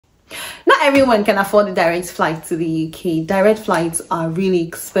Not everyone can afford a direct flight to the UK. Direct flights are really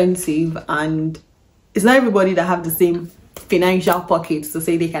expensive, and it's not everybody that have the same financial pockets to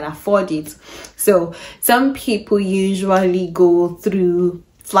say they can afford it. So some people usually go through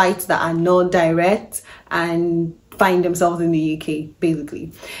flights that are not direct and find themselves in the UK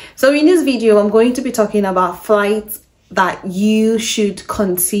basically. So in this video, I'm going to be talking about flights that you should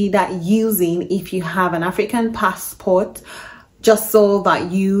consider using if you have an African passport, just so that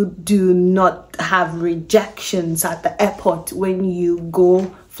you do not have rejections at the airport when you go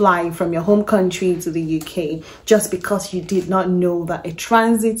fly from your home country to the UK, just because you did not know that a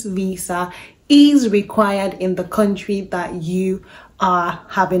transit visa is required in the country that you are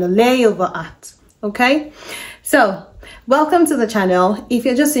having a layover at. Okay, so welcome to the channel. If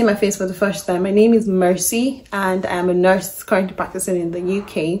you're just seeing my face for the first time, my name is Mercy and I'm a nurse currently practicing in the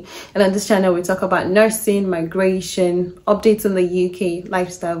UK. And on this channel we talk about nursing, migration, updates in the UK,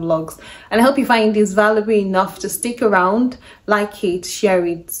 lifestyle vlogs, and I hope you find this valuable enough to stick around. Like it, share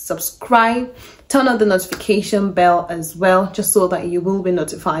it, subscribe, turn on the notification bell as well, just so that you will be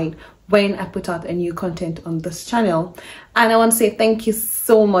notified when I put out a new content on this channel. And I want to say thank you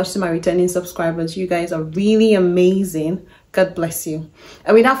so much to my returning subscribers. You guys are really amazing. God bless you.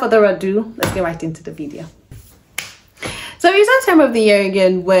 And without further ado, let's get right into the video. So it's that time of the year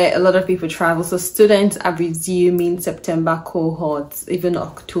again where a lot of people travel. So students are resuming September cohorts. Even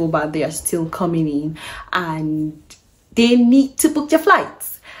October, they are still coming in and they need to book their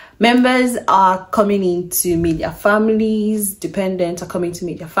flights. Members are coming in to meet their families, dependents are coming to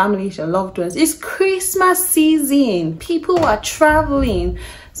meet their families, their loved ones. It's Christmas season, people are traveling,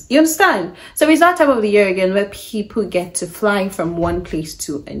 you understand? So it's that time of the year again where people get to fly from one place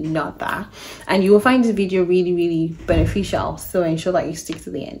to another, and you will find this video really beneficial, so ensure that you stick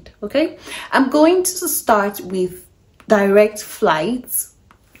to the end. Okay, I'm going to start with direct flights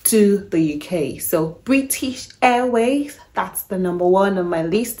to the UK. So British Airways, that's the number one on my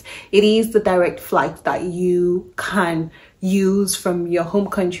list. It is the direct flight that you can use from your home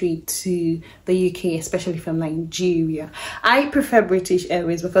country to the UK, especially from Nigeria. I prefer British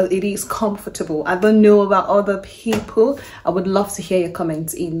Airways because it is comfortable. I don't know about other people. I would love to hear your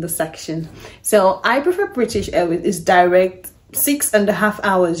comments in the section. So I prefer British Airways. It's direct, 6.5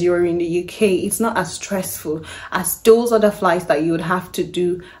 hours you're in the UK. It's not as stressful as those other flights that you would have to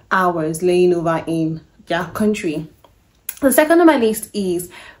do hours laying over in their country. The second on my list is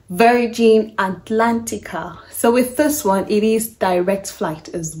Virgin Atlantica. So with this one, it is direct flight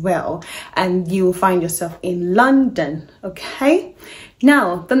as well, and you will find yourself in London. Okay,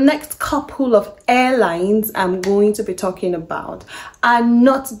 now the next couple of airlines I'm going to be talking about are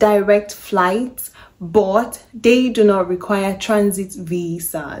not direct flights, but they do not require transit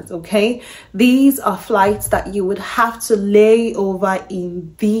visas. Okay, these are flights that you would have to lay over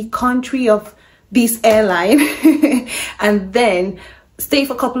in the country of this airline and then stay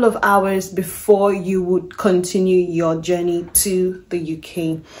for a couple of hours before you would continue your journey to the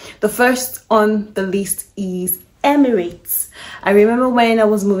UK. The first on the list is Emirates. I remember when I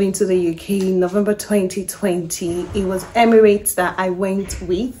was moving to the UK in November 2020, it was Emirates that I went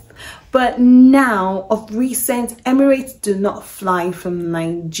with. But now, of recent, Emirates do not fly from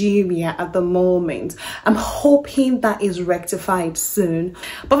Nigeria at the moment. I'm hoping that is rectified soon.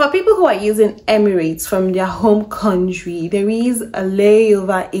 But for people who are using Emirates from their home country, there is a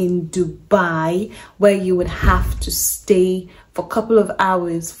layover in Dubai where you would have to stay for a couple of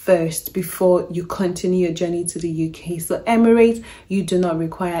hours first before you continue your journey to the UK. So Emirates, you do not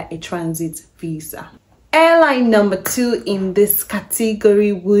require a transit visa. Airline number 2 in this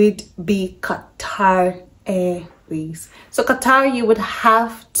category would be Qatar Airways. So Qatar, you would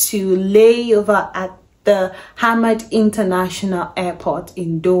have to lay over at the Hamad International Airport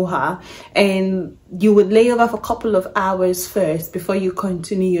in Doha, and you would lay over for a couple of hours first before you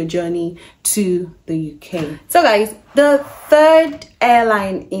continue your journey to the UK. So guys, the third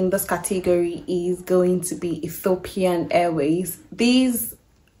airline in this category is going to be Ethiopian Airways. These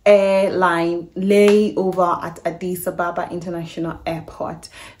airline lay over at Addis Ababa International Airport,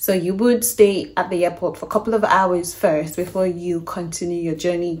 so you would stay at the airport for a couple of hours first before you continue your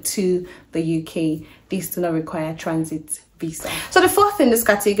journey to the UK. These do not require transit visa. So the fourth in this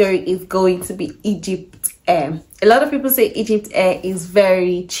category is going to be Egypt Air. A lot of people say Egypt Air is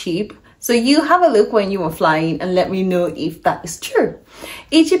very cheap, so you have a look when you are flying and let me know if that is true.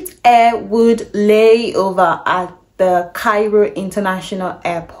 Egypt Air would lay over at the Cairo International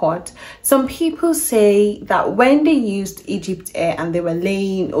Airport. Some people say that when they used Egypt Air and they were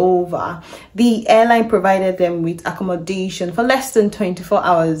laying over, the airline provided them with accommodation for less than 24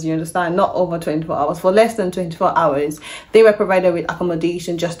 hours. You understand? Not over 24 hours. For less than 24 hours, they were provided with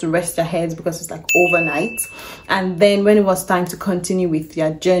accommodation just to rest their heads, because it's like overnight. And then when it was time to continue with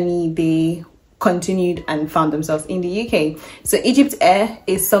their journey, they continued and found themselves in the UK. So Egypt Air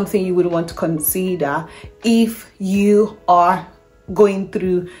is something you would want to consider if you are going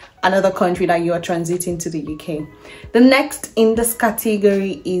through another country that you are transiting to the UK. The next in this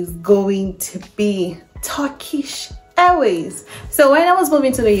category is going to be Turkish Airways. So when I was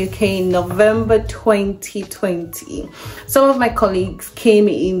moving to the UK in November 2020, some of my colleagues came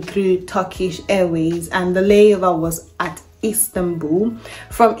in through Turkish Airways, and the layover was at Istanbul.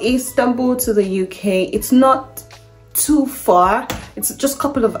 From Istanbul to the UK, it's not too far, it's just a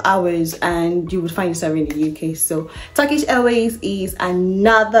couple of hours and you would find yourself in the UK. So Turkish Airways is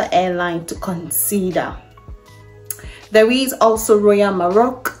another airline to consider. There is also Royal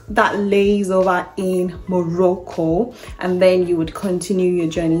Maroc that lays over in Morocco, and then you would continue your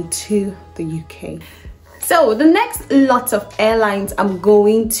journey to the UK. So the next lot of airlines I'm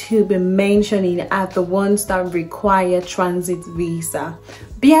going to be mentioning are the ones that require transit visa.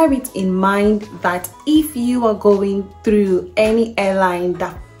 Bear it in mind that if you are going through any airline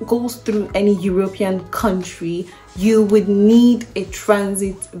that goes through any European country, you would need a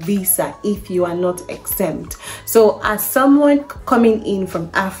transit visa if you are not exempt. So as someone coming in from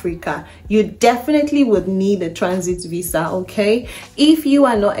Africa, you definitely would need a transit visa, okay? If you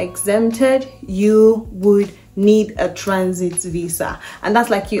are not exempted, you would need a transit visa, and that's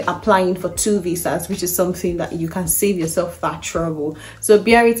like you applying for 2 visas, which is something that you can save yourself that trouble. So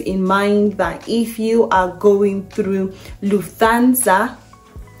bear it in mind that if you are going through Lufthansa,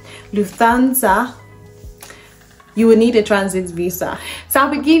 you will need a transit visa. So I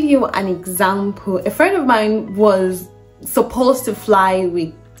will give you an example. A friend of mine was supposed to fly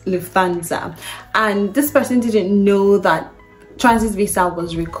with Lufthansa, and this person didn't know that transit visa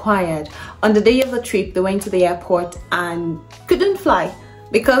was required. On the day of the trip, they went to the airport and couldn't fly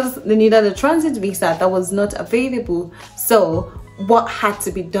because they needed a transit visa that was not available. So what had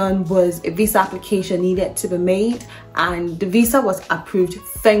to be done was a visa application needed to be made, and the visa was approved,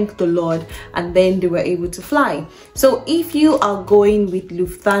 thank the Lord, and then they were able to fly. So if you are going with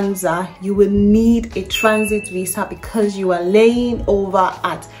Lufthansa, you will need a transit visa because you are laying over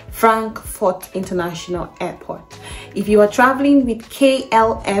at Frankfurt International Airport. If you are traveling with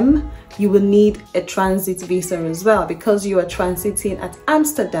KLM, you will need a transit visa as well because you are transiting at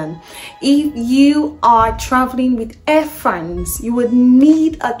Amsterdam. If you are traveling with Air France, you would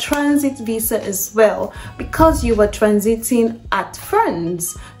need a transit visa as well because you are transiting at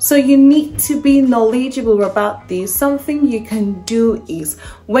France. So you need to be knowledgeable about this. Something you can do is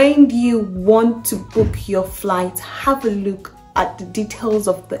when you want to book your flight, have a look at the details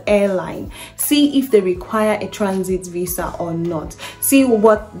of the airline, see if they require a transit visa or not, see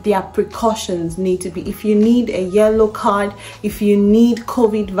what their precautions need to be. If you need a yellow card, if you need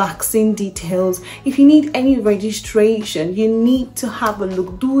COVID vaccine details, if you need any registration, you need to have a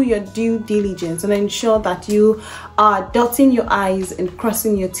look, do your due diligence and ensure that you are dotting your I's and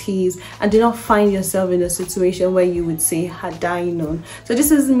crossing your T's, and do not find yourself in a situation where you would say had I known. So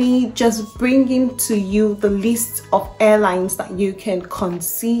this is me just bringing to you the list of airlines that you can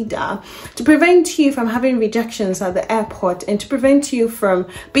consider to prevent you from having rejections at the airport and to prevent you from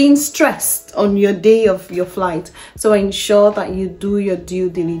being stressed on your day of your flight. So ensure that you do your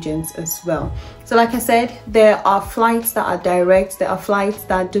due diligence as well. So like I said, there are flights that are direct, there are flights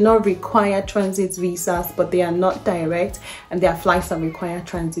that do not require transit visas, but they are not direct, and there are flights that require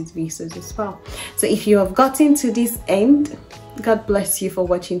transit visas as well. So if you have gotten to this end, God bless you for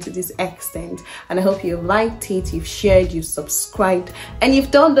watching to this extent, and I hope you've liked it, you've shared, you've subscribed, and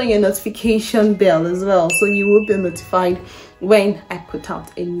you've turned on your notification bell as well, so you will be notified when I put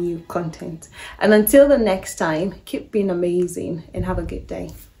out a new content. And until the next time, keep being amazing and have a good day.